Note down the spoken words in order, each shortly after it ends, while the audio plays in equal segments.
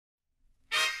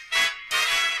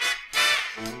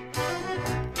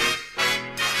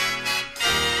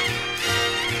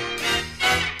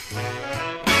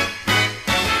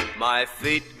My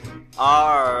feet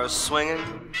are swinging,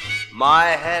 my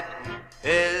head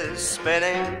is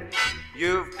spinning.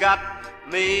 You've got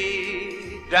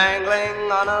me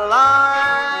dangling on a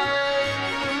line.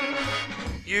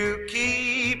 You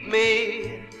keep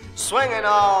me swinging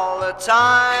all the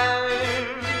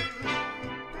time.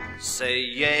 Say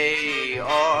yea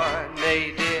or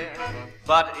nay, dear,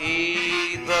 but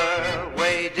either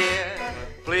way, dear,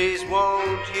 please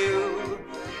won't you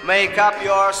make up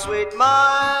your sweet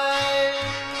mind.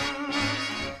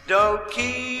 Don't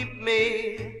keep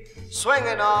me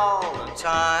swinging all the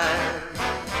time.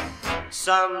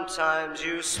 Sometimes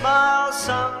you smile,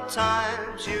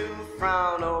 sometimes you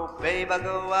frown. Oh, babe, I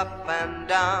go up and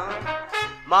down.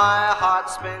 My heart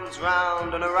spins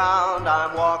round and around.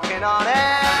 I'm walking on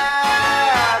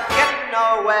air, getting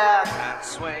nowhere. Can't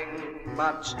swing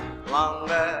much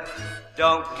longer,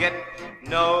 don't get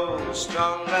no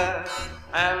stronger,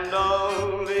 and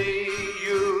only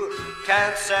you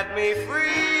can set me free.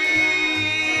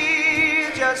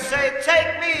 Just say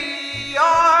take me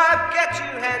or get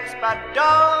you hence, but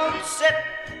don't sit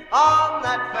on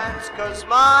that fence, 'cause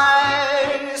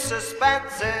my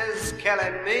suspense is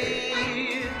killing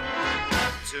me.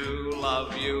 To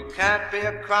love you can't be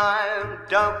a crime,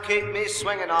 don't keep me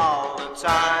swinging all the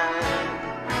time.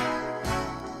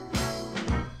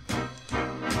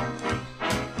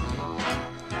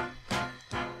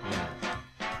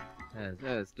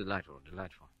 It's delightful.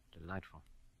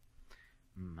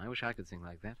 I wish I could sing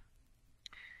like that.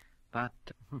 But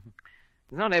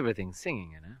it's not everything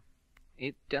singing, you know.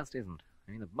 It just isn't.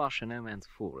 I mean, the Bosch are no man's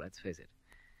fool, let's face it.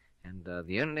 And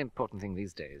the only important thing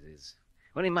these days is,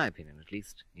 well, in my opinion at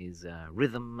least, is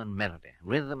rhythm and melody.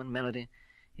 Rhythm and melody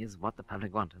is what the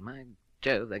public want. And my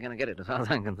Jove, they're going to get it as far as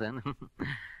I'm concerned.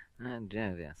 And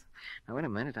Jove, yes. Now, wait a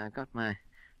minute, I've got my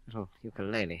little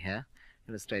ukulele here.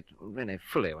 Illustrate really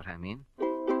fully what I mean.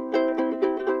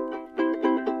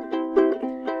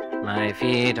 My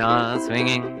feet are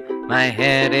swinging, my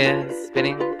head is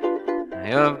spinning.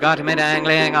 You've got me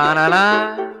dangling on a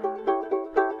line.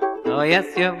 Oh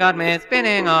yes, you've got me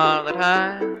spinning all the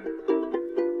time.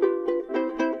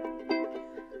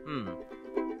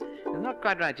 It's not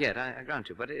quite right yet, I grant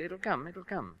you, but it'll come. It's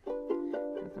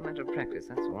a matter of practice,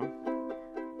 that's all.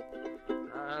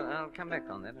 I'll come back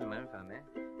on that in a moment, if I may.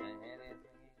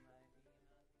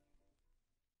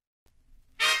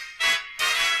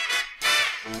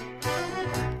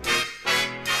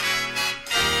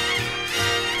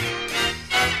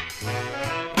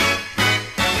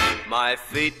 My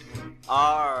feet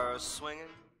are swinging.